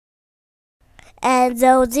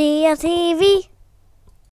Enzo TV.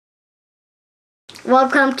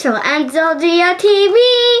 Welcome to Enzo TV.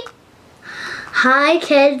 Hi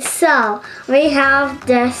kids, so we have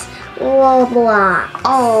this Roblox.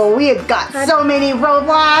 Oh, we have got so many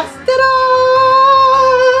Roblox. Ta-da!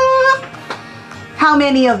 How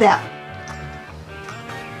many of them?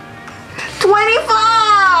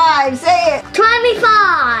 25! Say it!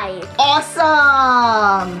 25!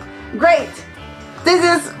 Awesome! Great! This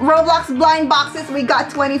is Roblox blind boxes. We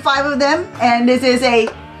got 25 of them. And this is a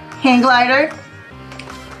hang glider.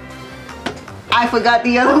 I forgot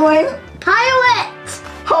the other one. Pirate!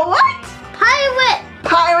 Oh, what? Pirate!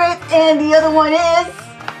 Pirate, and the other one is?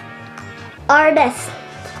 Artist.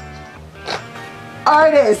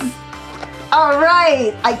 Artist.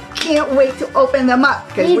 Alright, I can't wait to open them up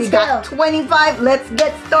because we got 25. Let's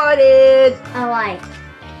get started. Alright.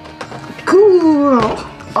 Cool.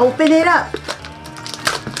 Open it up.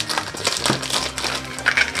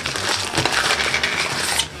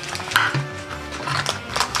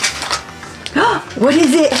 What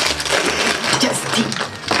is it? Just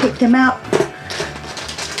take them out.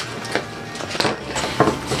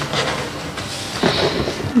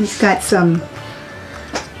 He's got some.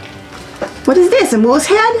 What is this? A moose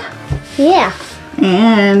head? Yeah.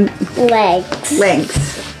 And legs.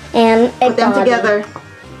 Legs. And put them together.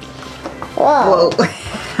 Whoa. Whoa.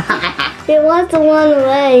 It was the one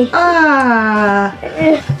way. Ah.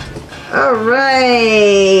 All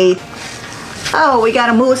right. Oh, we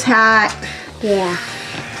got a moose hat. Yeah.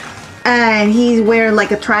 And he's wearing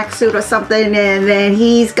like a tracksuit or something, and then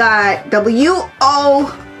he's got WOES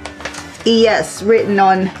written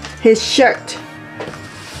on his shirt.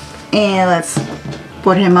 And let's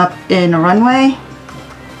put him up in the runway.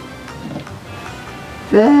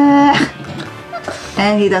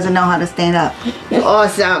 And he doesn't know how to stand up.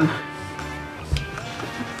 Awesome.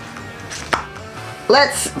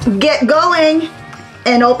 Let's get going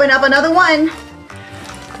and open up another one.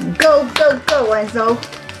 Go, go, go, Enzo.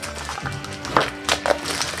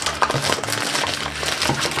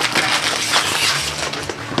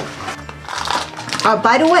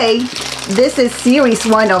 By the way, this is series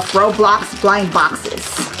 1 of Roblox blind boxes.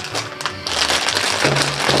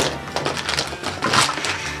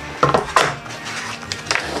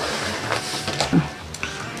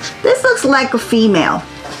 This looks like a female.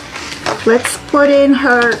 Let's put in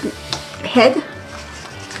her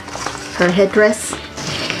headdress.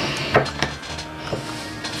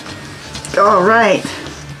 All right.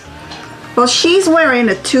 Well, she's wearing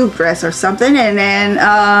a tube dress or something, and then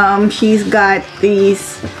she's got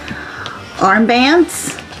these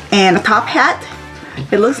armbands and a top hat.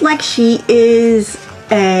 It looks like she is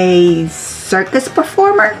a circus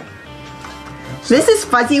performer. This is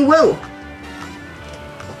Fuzzy Woo.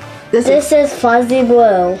 This is Fuzzy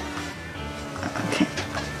Woo. Okay.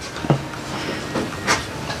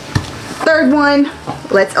 Third one.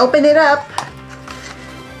 Let's open it up.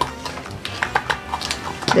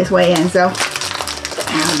 This way, Enzo.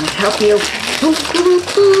 Let me help you.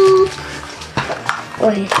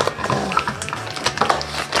 Wait.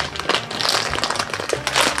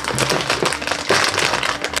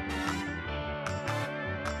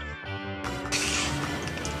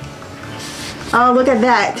 Oh, look at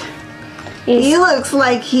that. He looks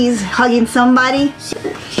like he's hugging somebody.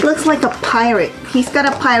 He looks like a pirate. He's got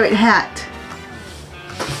a pirate hat.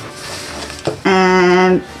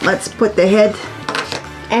 And let's put the head.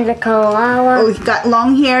 And the koala. Oh, he's got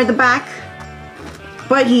long hair at the back.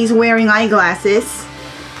 But he's wearing eyeglasses.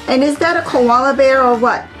 And is that a koala bear or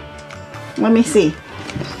what? Let me see.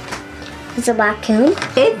 It's a raccoon.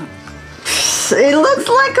 It looks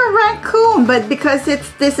like a raccoon, but because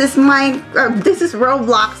this is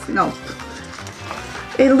Roblox, no.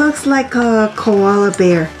 It looks like a koala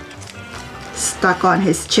bear stuck on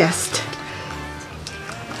his chest.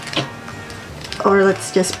 Or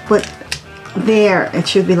let's just put there. It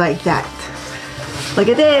should be like that. Look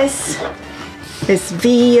at this. It's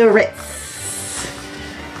Virus.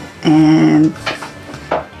 And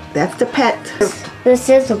that's the pet. This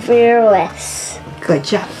is Virus. Good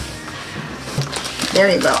job. There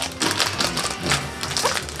you go.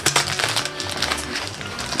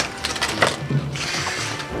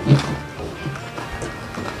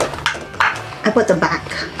 I put the back.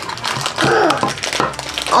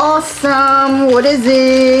 Awesome. What is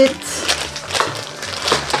it?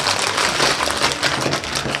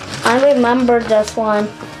 I remember this one.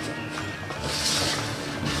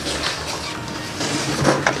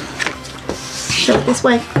 Show it this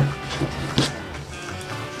way.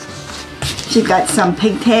 She's got some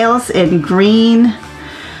pigtails and green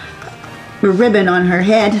ribbon on her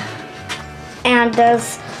head. And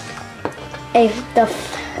there's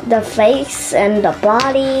the face and the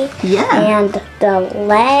body. Yeah. And the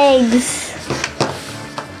legs.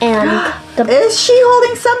 And Is she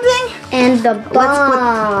holding something? And the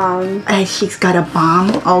bomb. She's got a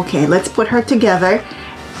bomb. Okay, let's put her together.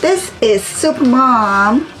 This is Super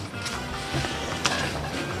Mom.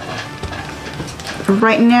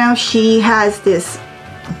 Right now she has this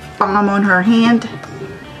bomb on her hand.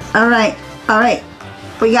 All right.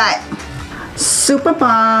 We got Super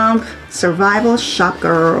Bomb, Survival Shop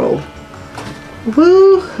Girl.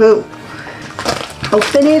 Woohoo!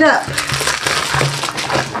 Open it up.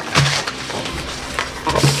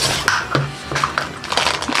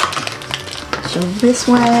 So this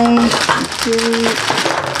way.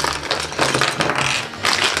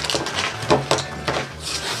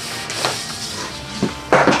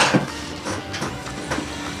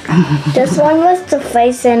 This one was the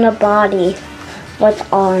face and the body with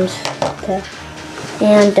arms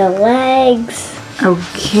and the legs.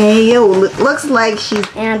 Okay, looks like she's...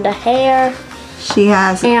 And the hair. She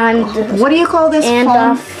has... And... What do you call this? And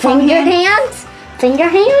the finger hands? Finger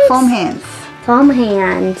hands? Foam hands. Foam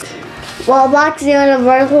hands. Roblox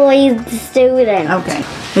University student. Okay,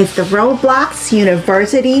 it's the Roblox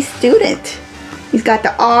University student. He's got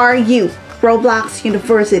the RU, Roblox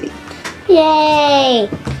University. Yay!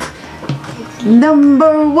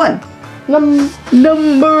 Number one.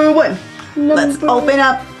 Number one. Let's open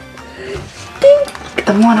up. Ding.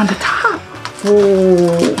 The one on the top.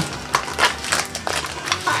 Oh.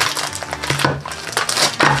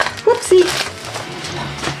 Whoopsie.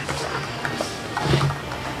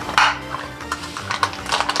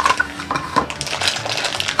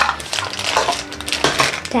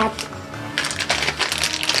 Tap.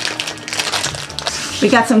 We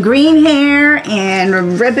got some green hair and a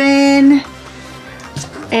ribbon.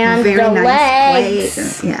 And very the nice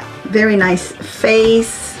legs. Yeah, very nice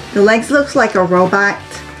face. The legs looks like a robot.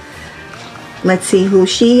 Let's see who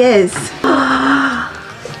she is.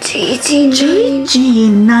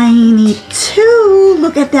 GG92.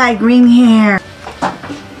 Look at that green hair.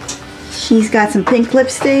 She's got some pink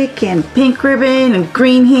lipstick and pink ribbon and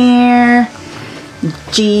green hair.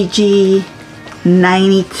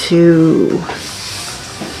 GG92.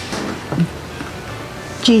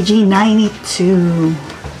 GG92.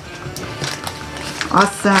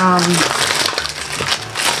 Awesome.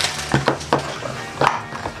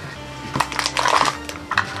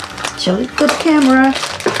 Show it to the camera.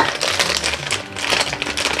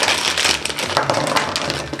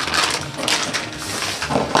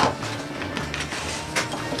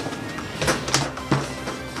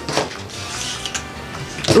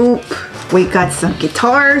 Oop, we got some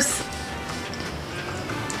guitars.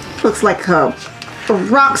 Looks like a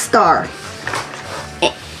rock star.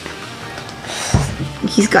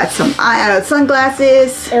 He's got some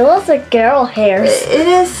sunglasses. It looks like girl hair. It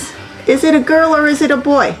is. Is it a girl or is it a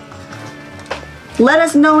boy? Let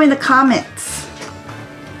us know in the comments.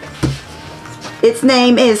 Its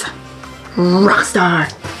name is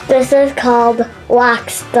Rockstar. This is called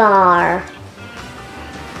Rockstar.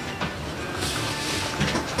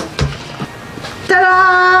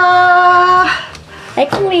 Ta-da!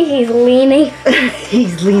 Actually, he's leaning.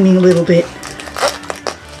 He's leaning a little bit.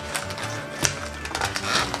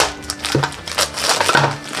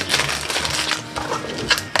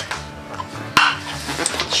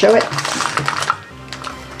 Show it.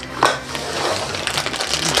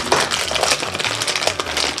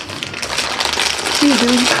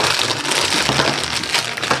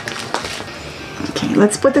 Okay,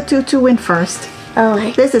 let's put the tutu in first. Oh,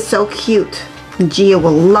 This is so cute. Gia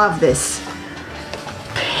will love this.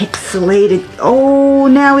 Pixelated. Oh,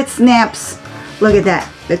 now it snaps. Look at that.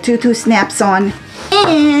 The tutu snaps on.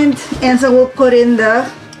 And Enzo will put in the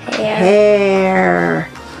hair.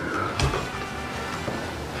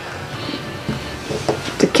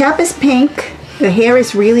 The cap is pink. The hair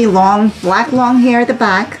is really long. Black long hair at the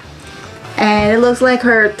back. And it looks like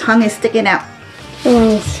her tongue is sticking out.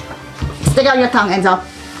 nice. Stick out your tongue, Enzo.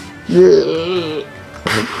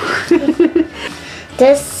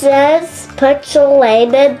 This says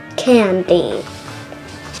pixelated candy.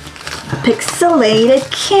 Pixelated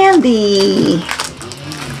candy.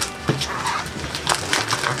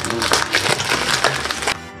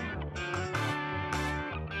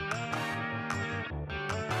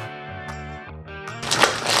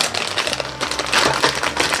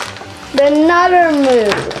 Another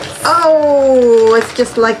move. Oh, it's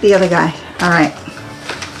just like the other guy. All right.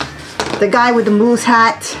 The guy with the moose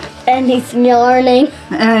hat. And he's yawning.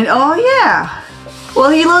 And oh yeah.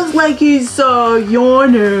 Well, he looks like he's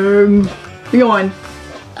yawning. Yawn.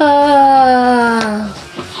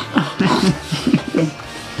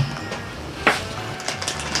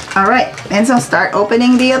 All right, Enzo, start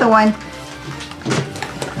opening the other one.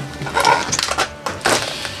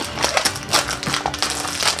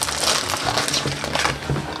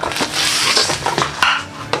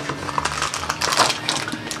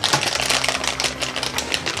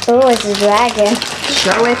 Oh, it's a dragon.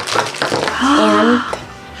 Show it. And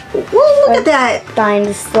Whoa, look at that.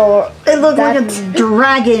 dinosaur. It looks like a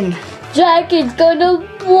dragon. Dragon's gonna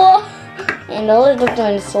walk. And a little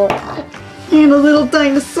dinosaur. And a little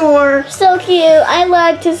dinosaur. So cute. I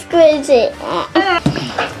like to squeeze it.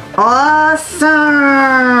 Awesome.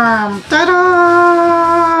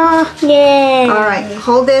 Ta-da. Yay. All right,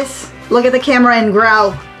 hold this. Look at the camera and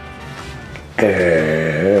growl.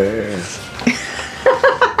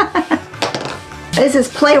 This is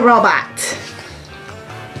Play Robot.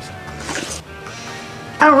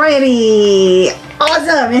 Alrighty.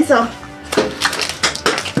 Awesome. And so.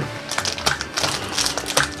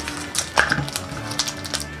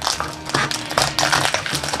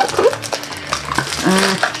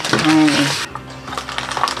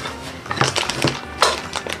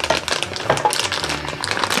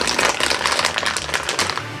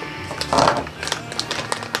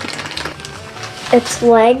 Its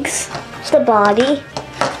legs, the body,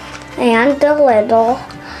 and the little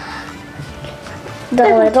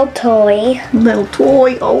toy. Little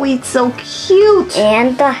toy. Oh, it's so cute.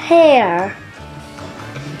 And the hair.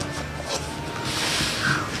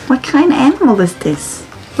 What kind of animal is this?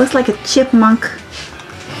 Looks like a chipmunk.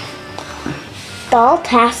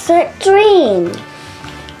 Ball-tastic dream.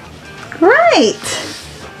 Right.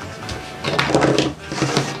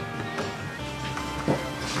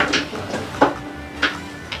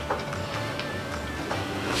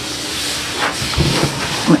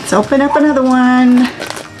 Let's open up another one.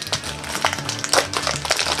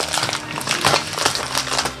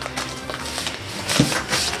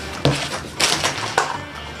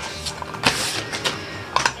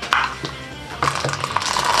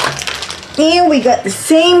 And we got the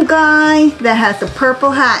same guy that has the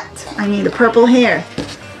purple hat. I mean the purple hair.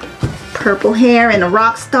 Purple hair and a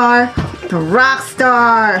rock star. The rock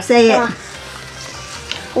star. Say it.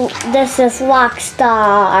 This is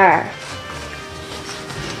Rockstar.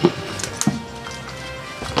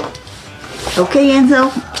 Okay,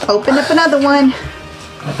 Enzo. Open up another one.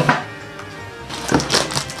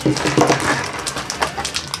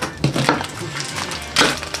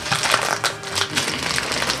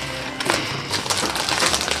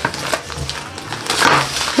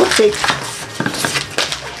 Whoopsie.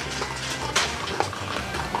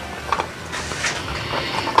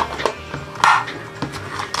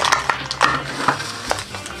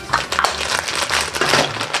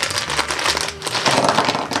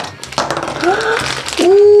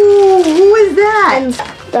 Ooh, who is that? And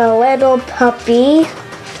the little puppy.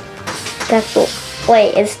 That's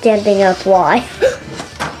wait, it's standing up. Why?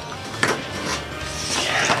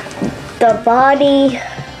 The body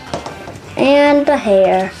and the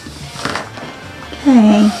hair.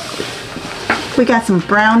 Okay. We got some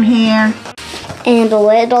brown hair. And a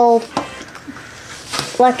little.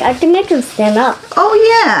 Like I think it can stand up. Oh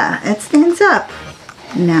yeah, it stands up.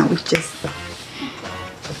 Now we just.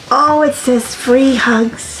 Oh, it says free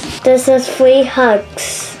hugs. This is free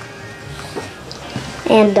hugs.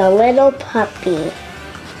 And the little puppy.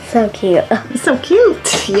 So cute. So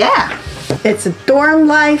cute. Yeah. It's a dorm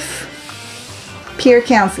life peer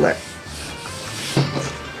counselor.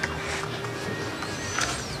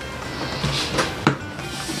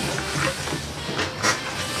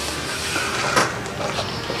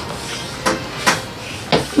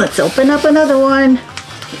 Let's open up another one.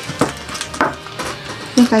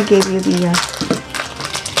 I think I gave you the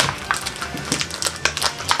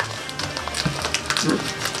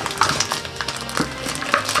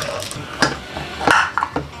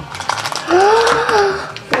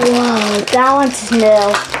Whoa, that one's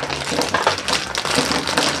new.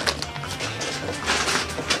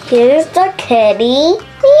 Here's the kitty.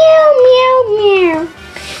 Meow, meow, meow.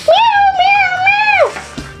 Meow, meow, meow.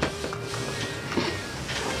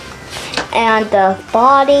 And the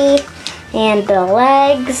body and the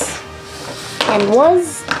legs. And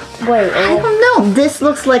wait. I don't know. This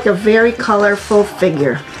looks like a very colorful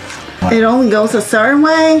figure. It only goes a certain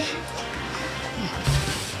way.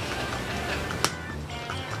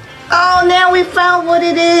 Oh, now we found what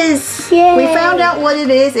it is. Yay. We found out what it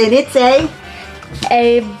is, and it's a...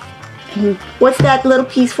 What's that little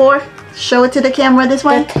piece for? Show it to the camera this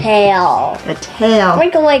way. The tail. A tail.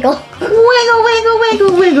 Wiggle, wiggle. Wiggle, wiggle,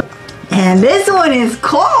 wiggle, wiggle. And this one is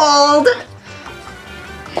called...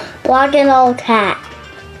 Block an old cat.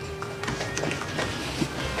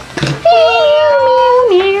 Meow,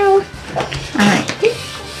 meow, meow. Alright.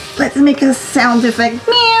 make a sound effect.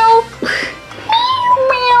 Meow.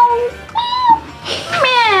 Meow.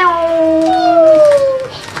 Meow.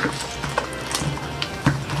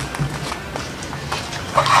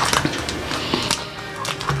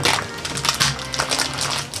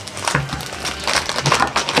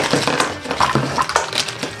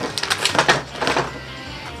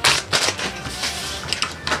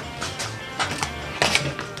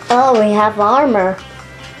 Oh, we have armor.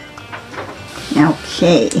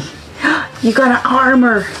 Okay. You got an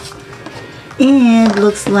armor. And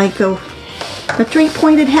looks like a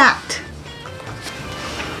three-pointed hat.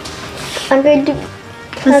 I'm going to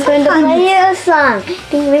play you a song.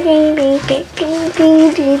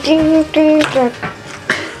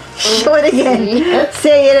 Show it again.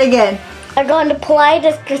 Say it again. I'm going to play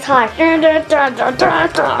this guitar.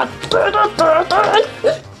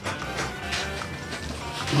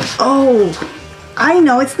 Oh, I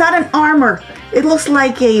know. It's not an armor. It looks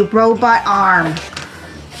like a robot arm.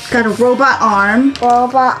 Got a robot arm.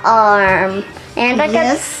 Robot arm. And I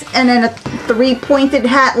yes, and then a three-pointed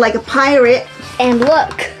hat like a pirate. And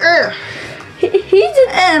look. He's a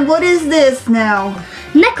And what is this now?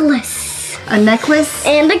 necklace. A necklace?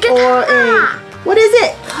 And a guitar. Or what is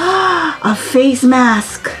it? A face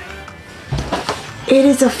mask. It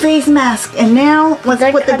is a face mask. And now let's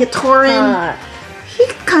put the guitar in. He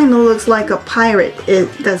kind of looks like a pirate,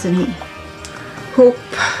 doesn't he? Hope.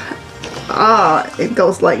 Ah, it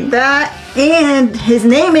goes like that. And his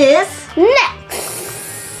name is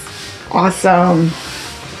Next. Awesome.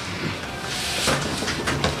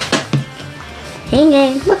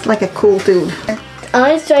 Hanging. Looks like a cool dude.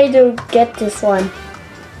 I was trying to get this one.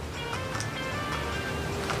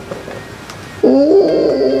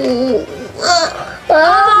 Ooh.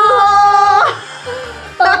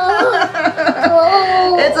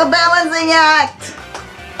 It's a balancing act.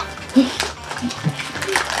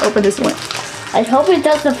 Open this one. I hope it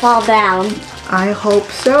doesn't fall down. I hope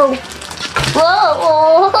so.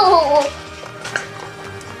 Whoa!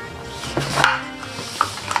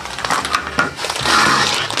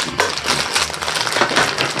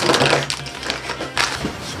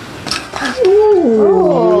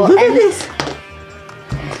 Ooh, look at this.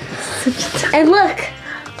 And look.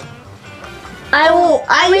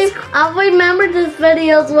 I remember this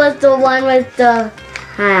video was the one with the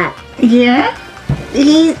hat. Yeah.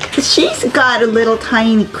 She's got a little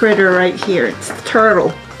tiny critter right here. It's the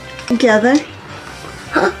turtle. Together.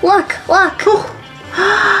 Look.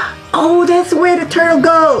 Oh, that's where the turtle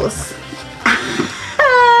goes.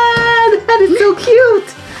 That is so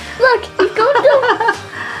cute. Look, he's going to.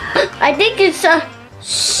 I think it's a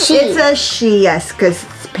she. It's a she, yes, because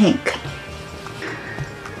it's pink.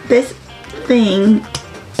 This thing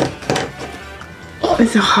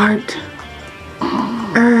is a heart.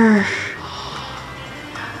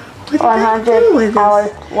 What did I do with 100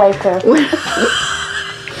 hours later.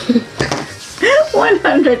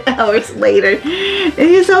 100 hours later. It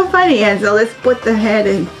is so funny, Enzo. Let's put the head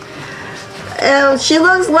in. Oh, she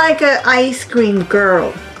looks like an ice cream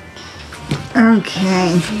girl.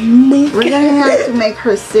 Okay. We're gonna have to make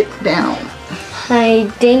her sit down. I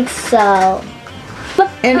think so.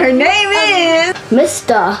 And her name is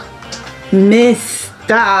Mr.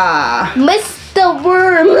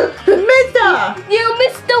 Worm. Mister. You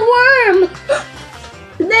Mr. Worm.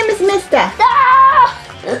 His name is Mister. Ah!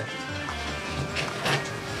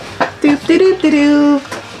 Doop doop doop doop.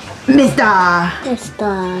 Mister.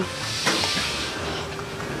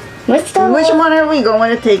 Mr. Which one are we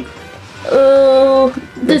going to take? Oh,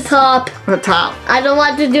 the top. The top. I don't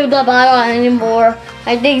want to do the bottom anymore.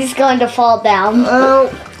 I think it's going to fall down. Oh.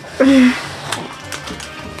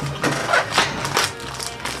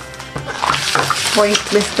 Wait,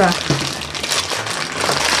 Mister.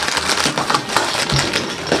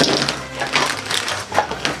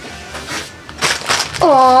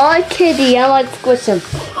 Aw, kitty, I want to squish him.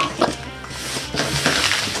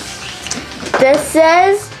 This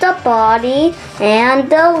is the body and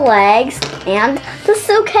the legs and the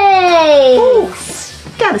suitcase. Ooh,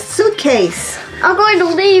 got a suitcase. I'm going to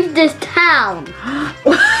leave this town.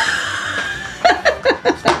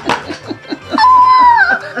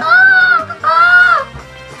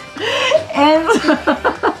 And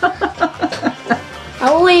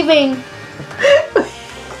I'm leaving.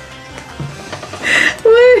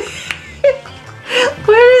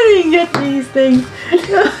 Where did he get these things?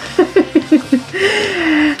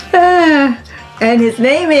 And his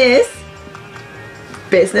name is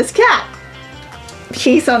Business Cat.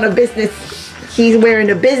 He's wearing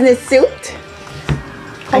a business suit.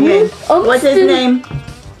 Again, what's his name?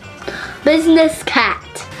 Business Cat.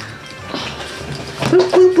 Boop,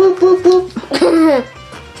 boop, boop, boop, boop.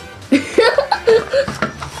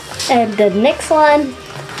 And the next one.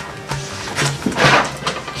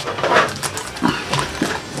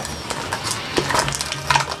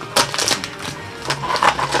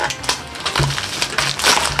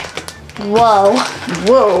 Whoa.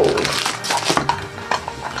 Whoa.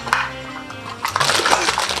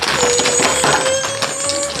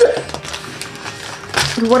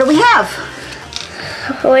 What do we have?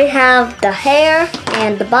 We have the hair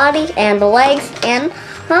and the body and the legs and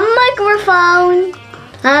a microphone.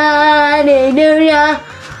 Hallelujah.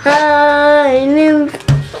 Hallelujah.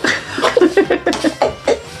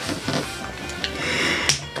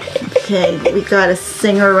 Okay, we got a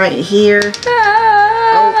singer right here.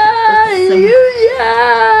 Hallelujah.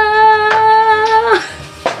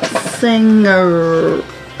 Singer.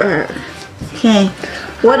 Okay.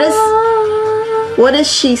 What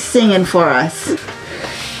is she singing for us?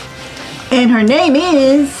 And her name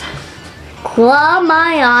is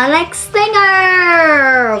Clabionic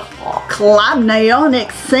Singer.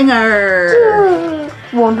 Clabionic Singer.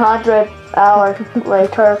 100 hours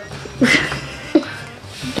later.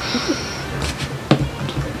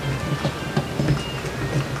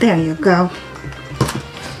 There you go.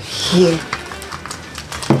 Here.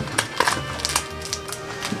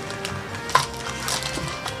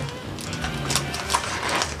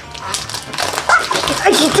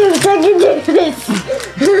 I can do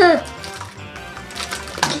this.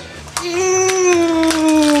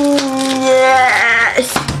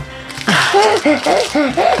 Yes.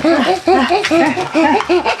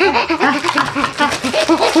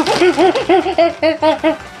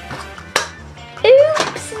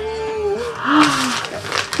 Oops.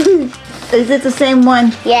 Is it the same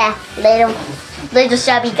one? Yeah, little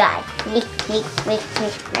chubby guy.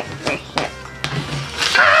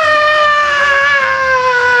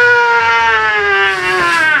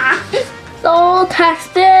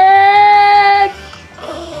 Saltastic!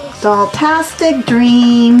 Saltastic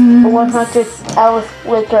Dream. 100 hours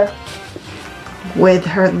later. With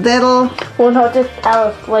her little 100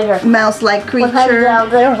 hours later. mouse-like 100 creature.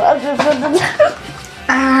 hours later.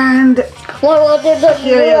 And 100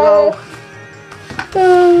 here you go.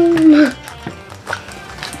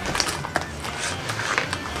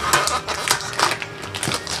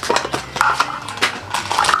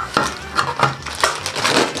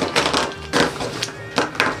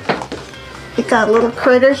 We got a little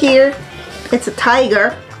critter here. It's a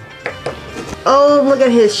tiger. Oh, look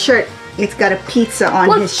at his shirt. It's got a pizza on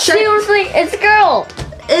Look, his shirt. seriously, it's a girl.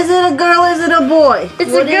 Is it a girl? Is it a boy?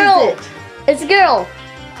 It's What a girl. is it? It's a girl.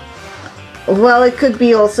 Well, it could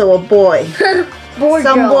be also a boy. Boy,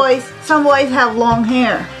 Some girl. boys have long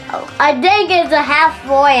hair. I think it's a half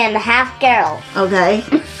boy and a half girl. Okay.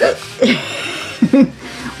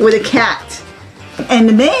 With a cat. And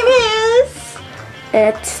the name is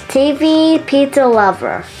It's TV Pizza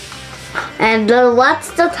Lover. And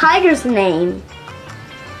what's the tiger's name?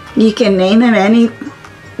 You can name him any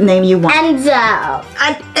name you want. Enzo.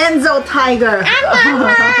 An Enzo Tiger.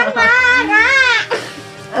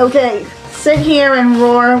 Okay, sit here and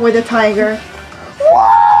roar with a tiger.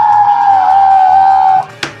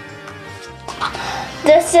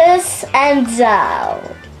 This is Enzo.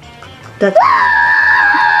 That's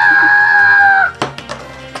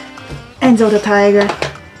Enzo the tiger.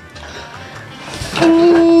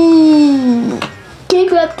 Can you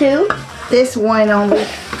grab two? This one only.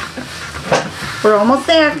 We're almost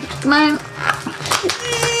there. Come on.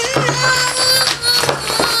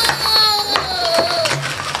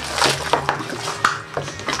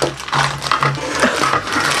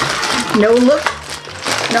 No look.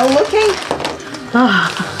 No looking.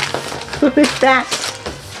 Ah, look at that.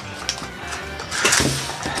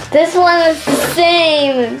 This one is the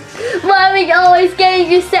same. Mommy always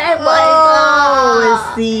getting you sad like Oh,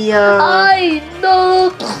 it's the I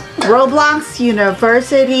know. ROBLOX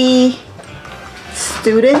University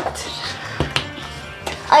student.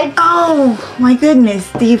 Oh my goodness,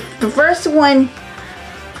 the first one,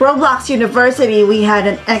 ROBLOX University, we had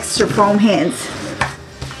an extra foam hands,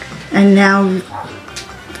 and now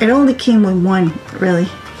it only came with one, really.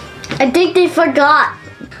 I think they forgot.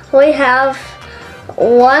 We have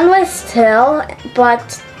one with two,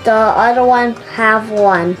 but the other one have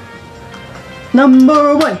one.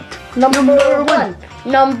 Number one. Number one.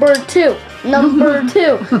 Number two. Number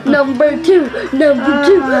two. Number two. Number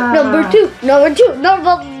two. Number two. Number two.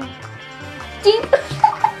 Number.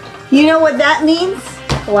 You know what that means?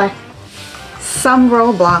 What? Some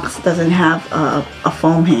ROBLOX doesn't have a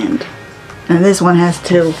foam hand, and this one has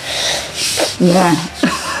two. Yeah.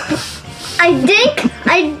 I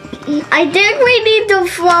think we need to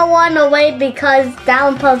throw one away because that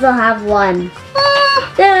one puzzle have one.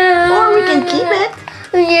 Or we can keep it.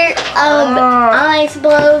 You're I'm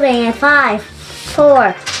exploding in 5,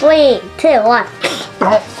 4, 3, 2, 1.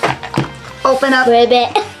 Open up.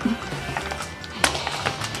 Ribbit.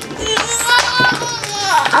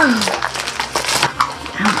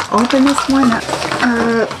 Open this one up.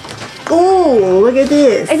 Ooh, look at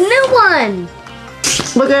this. A new one.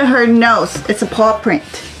 Look at her nose. It's a paw print.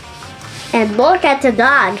 And look at the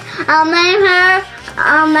dog. I'll name him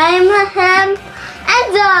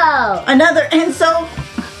Enzo. Another Enzo.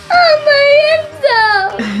 Oh, my Enzo.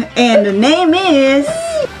 And the name is...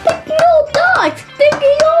 Sticky old dogs.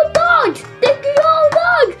 Sticky old dogs. Sticky old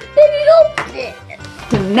dogs. Sticky old...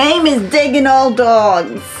 The name is Digging Old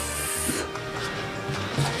Dogs.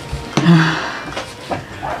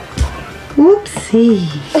 Whoopsie.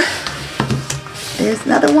 There's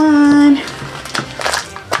another one.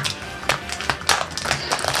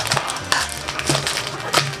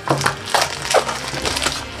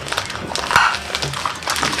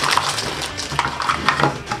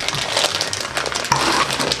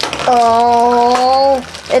 Oh,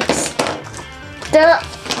 it's the...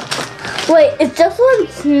 Wait, it's this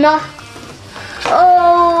one's not...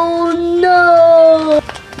 Oh, no.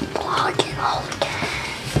 Block it all again.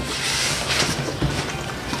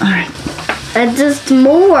 Alright. And just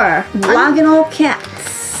more. Blogging old cats.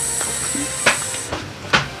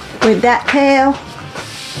 With that tail.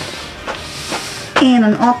 And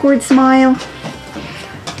an awkward smile.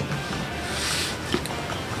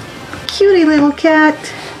 Cutie little cat.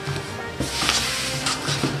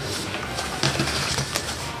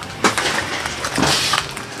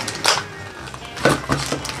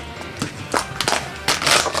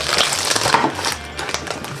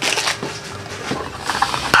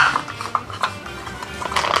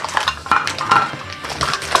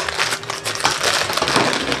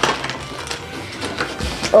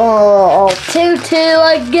 Oh, Tutu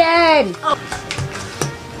again.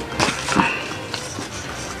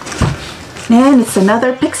 And it's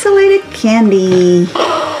another pixelated candy.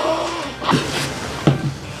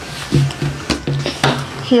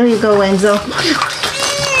 Here you go, Enzo.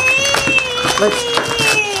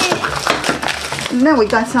 No, we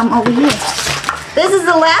got some over here. This is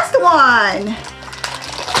the last one.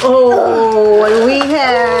 Oh, what do we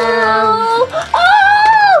have?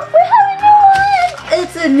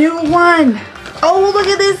 It's a new one. Oh, look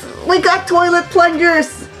at this. We got toilet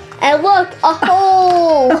plungers. And look, a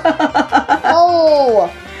hole.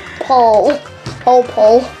 Pole.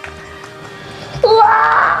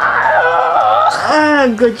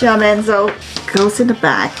 Good job, Enzo. Goes in the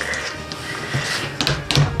back.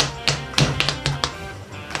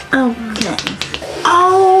 Okay.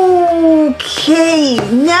 Okay.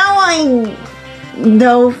 Now I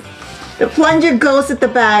know the plunger goes at the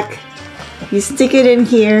back. You stick it in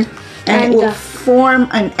here and it will form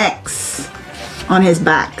an X on his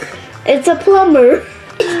back. It's a plumber.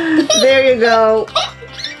 There you go.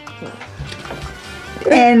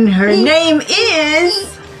 And her name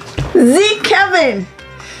is Z Kevin.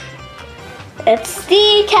 It's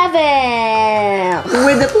the Kevin.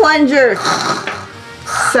 With the plunger.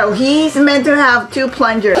 So he's meant to have 2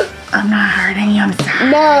 plungers. I'm not hurting you, I'm sorry.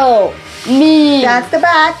 No, me. That's the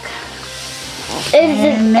back.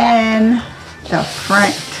 And then the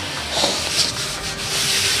front.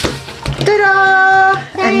 Ta-da!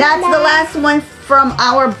 And that's the last one from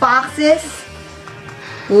our boxes.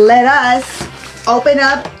 Let us open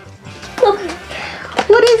up.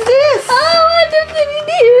 What is this?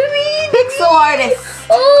 Pixel artist.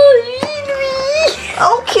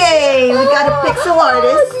 Okay, we got a pixel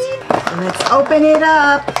artist. Let's open it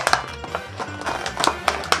up.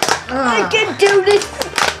 I can do this.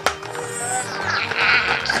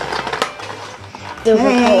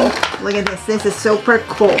 Hey, look at this. This is super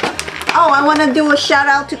cool. Oh, I want to do a shout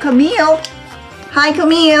out to Camille. Hi,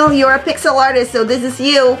 Camille. You're a pixel artist, so this is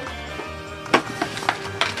you.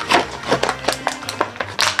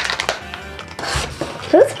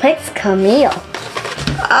 Who picks Camille?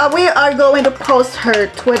 We are going to post her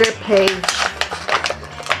Twitter page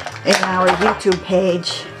and our YouTube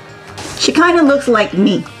page. She kind of looks like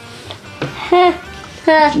me.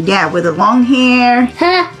 Yeah, with the long hair.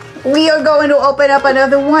 We are going to open up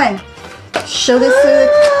another one. Show this to the...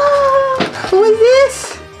 Who is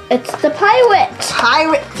this? It's the pirate.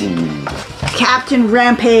 Pirate. Captain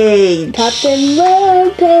Rampage. Captain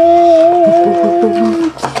Rampage.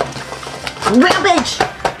 Rampage.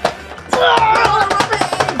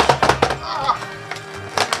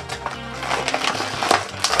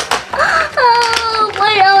 Oh,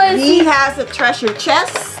 my God. He has a treasure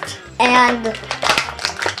chest. And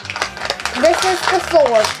this is the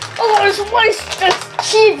sword. Oh, it's my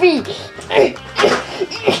TV.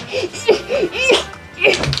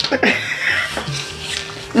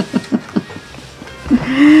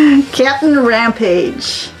 Captain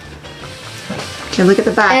Rampage. Okay, look at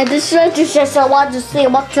the back. And this is just I want to see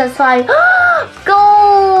what's inside.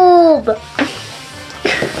 Gold!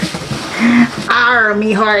 Arr,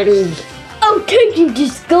 me hearty. I'm taking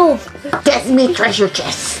this gold. That's me treasure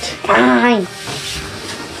chest. Fine.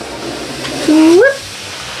 Whoop.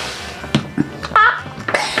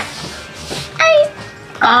 Ice.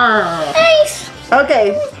 Arr. Ice.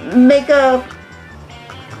 Okay, make a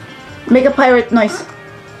pirate noise.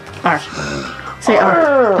 R. Say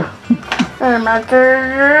R.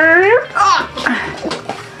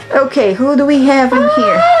 Okay, who do we have in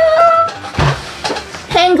here?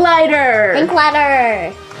 Hang glider. Pink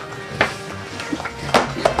glider.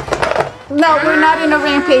 No, we're not in a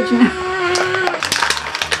rampage now.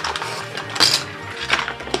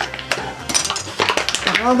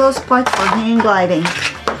 Got all those parts for hang gliding.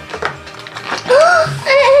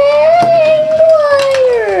 Hang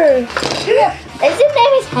glider. Is his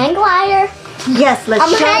name is Hang glider? Yes, let's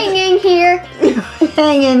I'm hanging here.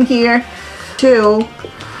 hang in here. 2.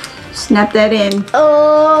 Snap that in.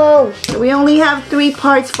 Oh. We only have 3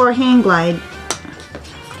 parts for hang glide.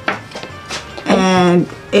 And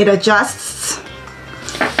it adjusts.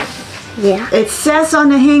 Yeah. It says on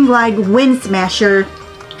the hang glide Wind Smasher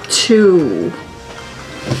 2.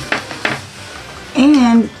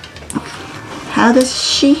 And how does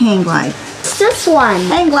she hang glide? It's this one.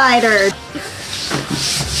 Hang glider.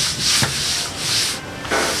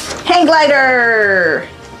 Hang glider.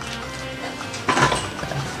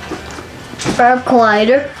 Bird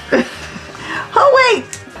glider. Oh wait.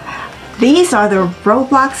 These are the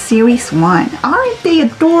Roblox Series 1. Aren't they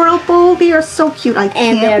adorable? They are so cute. I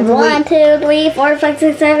And can't then wait. 1, 2, 3, 4, 5,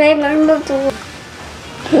 6, 7, 8, 9, 10.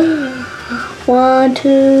 1,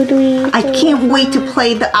 2, 3. I can't wait to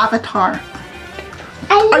play the avatar.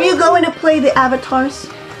 Are you going to play the avatars?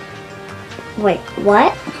 Wait,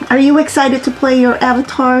 what? Are you excited to play your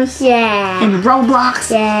avatars? Yeah. In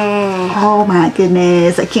Roblox? Yeah. Oh my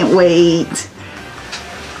goodness, I can't wait.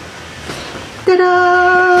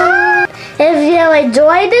 Ta-da! If you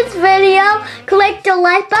enjoyed this video, click the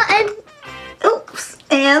like button Oops,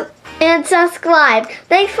 and subscribe.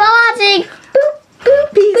 Thanks for watching. Boop,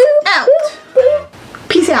 boop, peace boop, out. boop,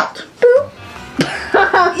 Peace out.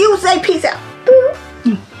 boop, You say peace out. boop,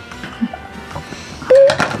 boop,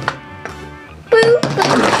 boop,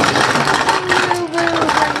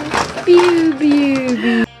 boop,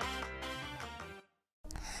 boop.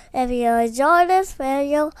 If you enjoyed this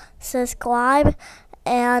video, subscribe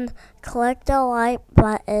and click the like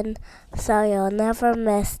button so you'll never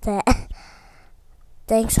miss it.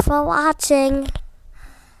 Thanks for watching.